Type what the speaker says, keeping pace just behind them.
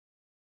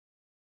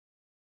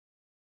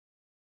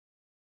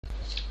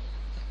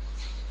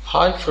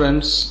Hi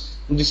friends,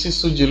 this is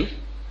Sujil.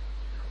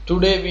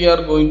 Today we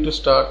are going to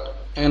start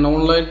an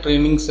online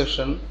training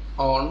session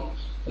on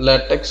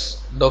LaTeX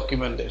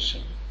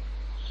documentation.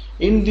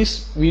 In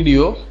this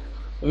video,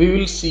 we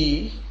will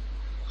see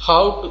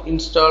how to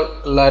install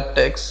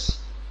LaTeX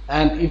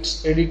and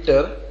its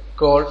editor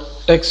called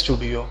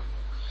TeXstudio.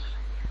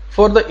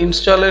 For the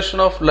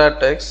installation of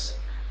LaTeX,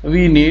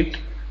 we need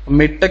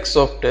LaTeX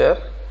software.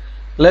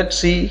 Let's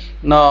see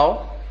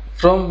now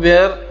from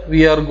where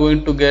we are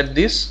going to get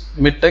this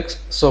LaTeX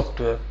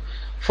software.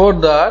 For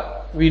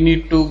that, we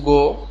need to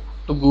go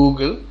to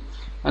Google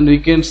and we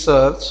can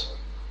search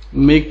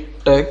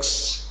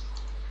LaTeX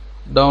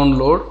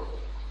download.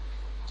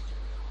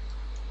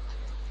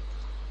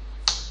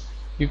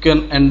 You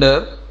can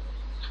enter.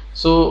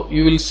 So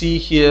you will see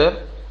here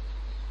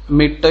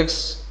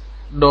LaTeX.org.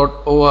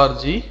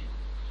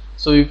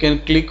 So you can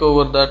click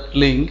over that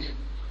link.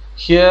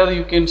 Here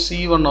you can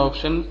see one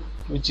option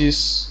which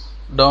is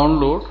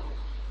download.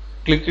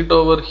 Click it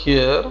over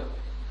here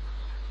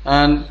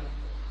and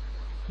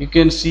you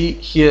can see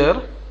here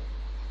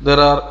there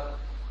are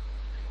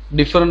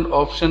different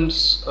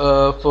options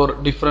for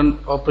different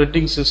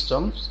operating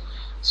systems.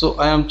 So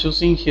I am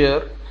choosing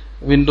here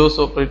Windows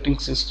operating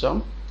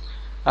system,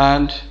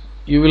 and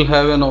you will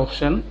have an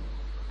option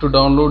to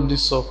download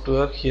this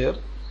software here.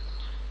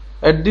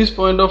 At this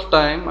point of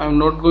time, I am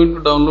not going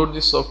to download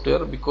this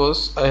software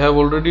because I have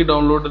already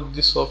downloaded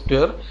this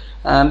software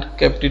and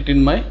kept it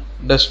in my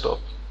desktop.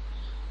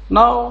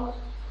 Now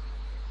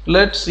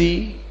let's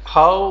see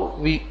how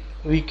we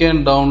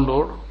can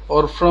download,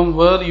 or from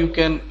where you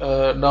can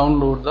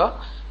download the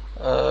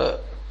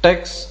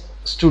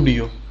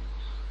TeXstudio.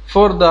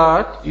 For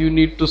that, you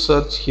need to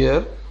search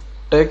here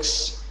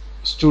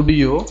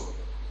TeXstudio.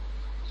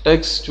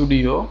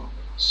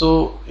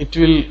 So it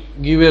will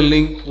give a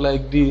link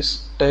like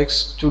this,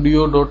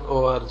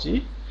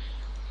 TeXstudio.org.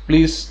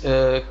 Please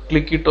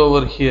click it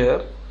over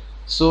here.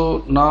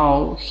 So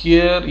now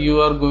here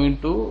you are going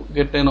to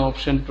get an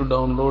option to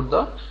download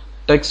the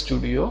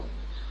TeXstudio.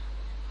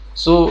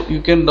 So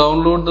you can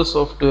download the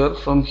software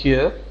from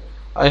here.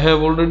 I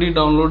have already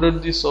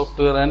downloaded this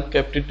software and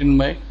kept it in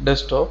my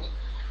desktop.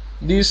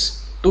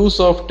 These two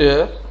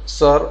softwares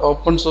are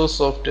open source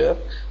software,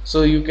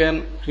 so you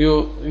can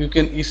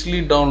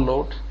easily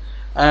download,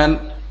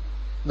 and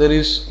there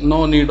is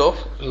no need of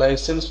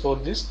license for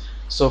this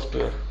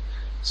software.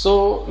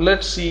 So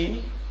let's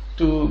see,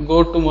 to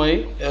go to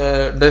my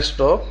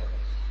desktop.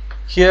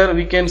 Here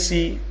we can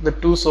see the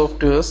two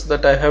softwares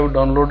that I have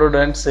downloaded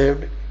and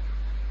saved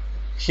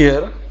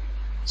here.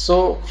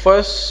 So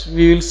first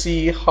we will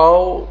see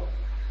how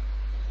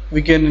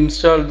we can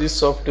install this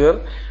software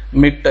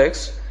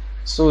LaTeX.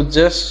 So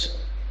just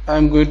I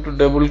am going to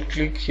double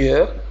click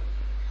here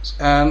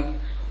and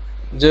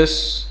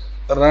just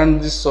run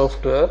this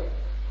software.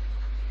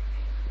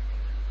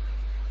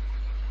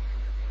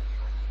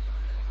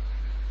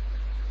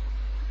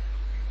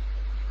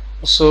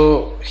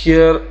 So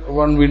here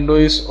one window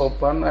is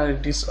open and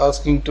it is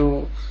asking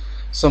to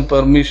some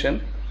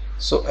permission.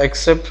 So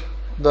accept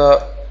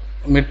the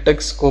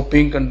LaTeX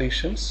copying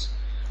conditions,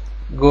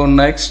 go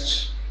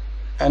next,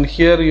 and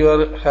here you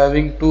are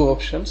having two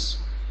options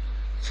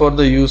for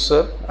the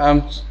user. I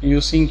am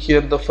using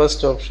here the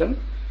first option,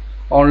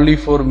 only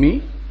for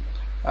me,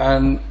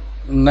 and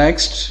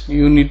next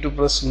you need to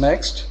press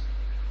next,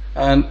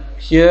 and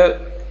here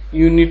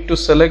you need to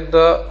select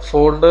the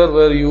folder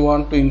where you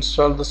want to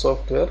install the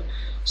software.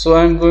 So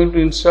I am going to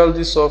install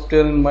this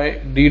software in my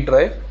D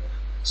drive.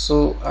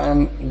 So I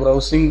am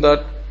browsing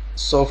that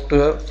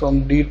software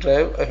from D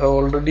drive. I have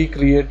already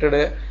created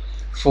a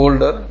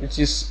folder which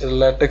is a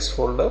LaTeX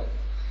folder.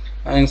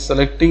 I am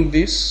selecting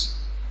this,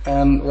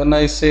 and when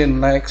I say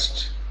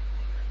next,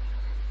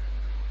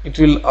 it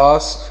will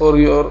ask for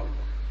your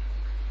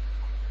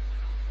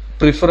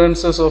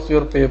preferences of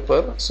your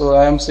paper. So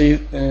I am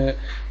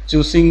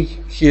choosing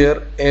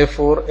here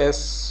A4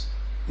 as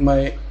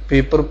my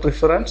paper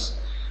preference.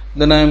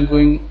 Then I am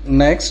going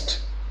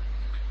next,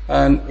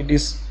 and it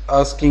is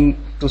asking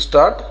to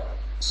start.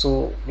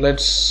 So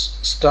let's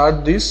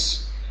start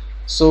this.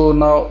 So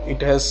now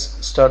it has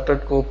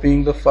started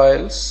copying the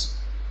files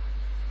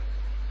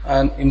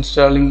and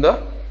installing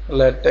the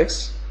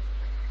LaTeX.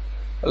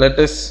 Let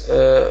us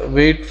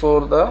wait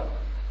for the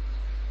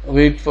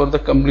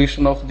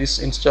completion of this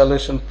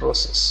installation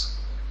process.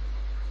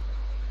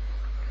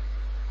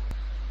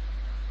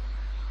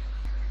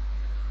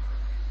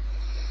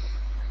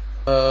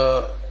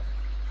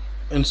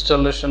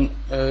 Installation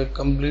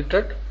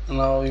completed.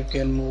 Now you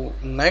can move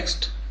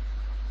next.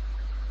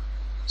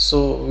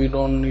 So we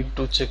don't need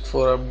to check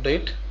for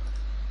update.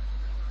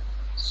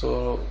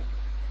 So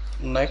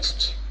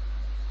next.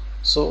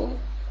 So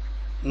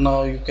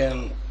now you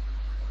can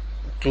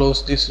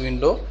close this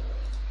window.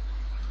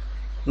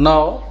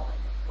 Now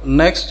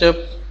next step,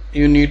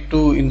 you need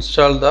to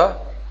install the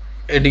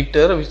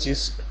editor, which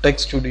is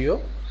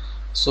TeXstudio.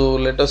 So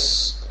let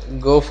us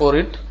go for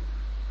it.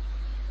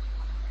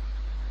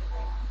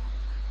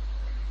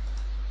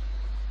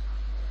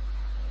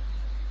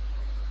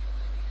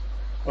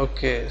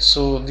 Okay,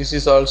 so this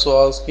is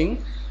also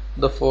asking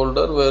the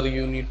folder where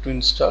you need to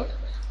install.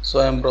 So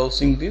I am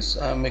browsing this.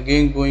 I am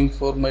again going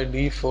for my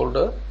D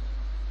folder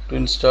to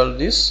install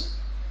this,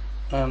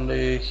 and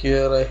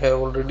here I have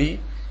already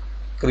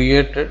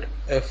created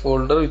a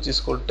folder which is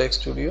called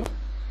TeXstudio.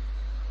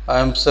 I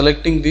am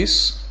selecting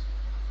this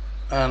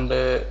and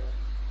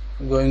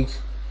going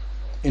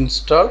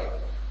install.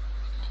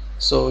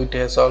 So it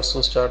has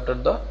also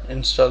started the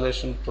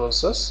installation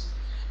process.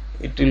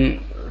 It will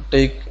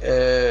take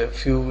a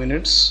few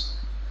minutes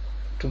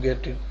to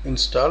get it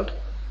installed,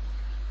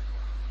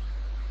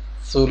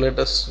 so let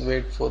us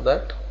wait for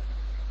that.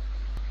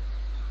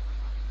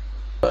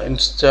 The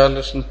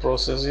installation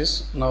process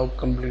is now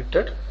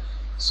completed,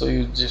 so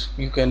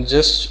you can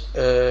just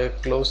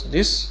close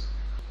this.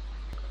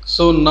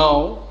 So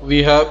now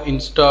we have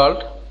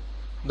installed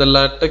the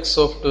LaTeX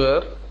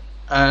software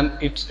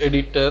and its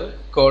editor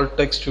called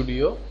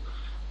TeXstudio.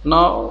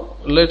 Now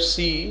let's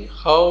see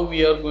how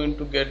we are going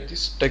to get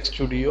this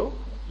TeXstudio.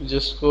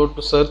 Just go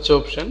to search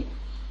option,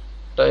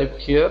 type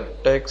here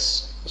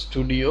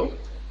TeXstudio.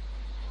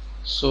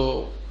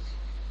 So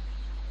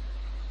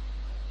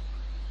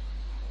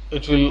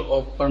it will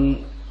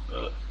open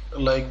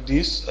like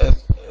this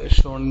as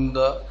shown in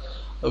the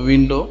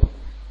window.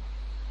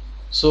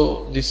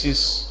 So this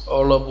is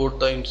all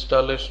about the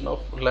installation of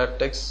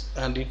LaTeX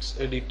and its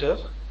editor.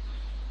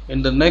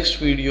 In the next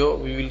video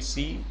we will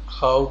see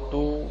how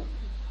to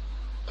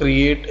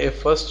create a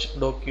first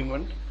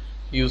document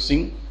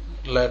using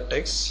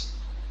LaTeX.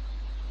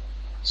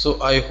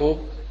 So I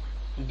hope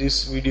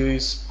this video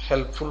is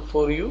helpful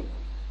for you.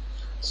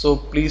 So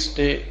please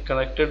stay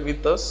connected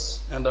with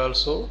us, and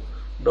also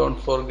don't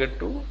forget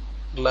to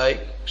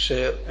like,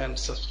 share and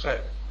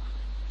subscribe.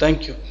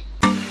 Thank you.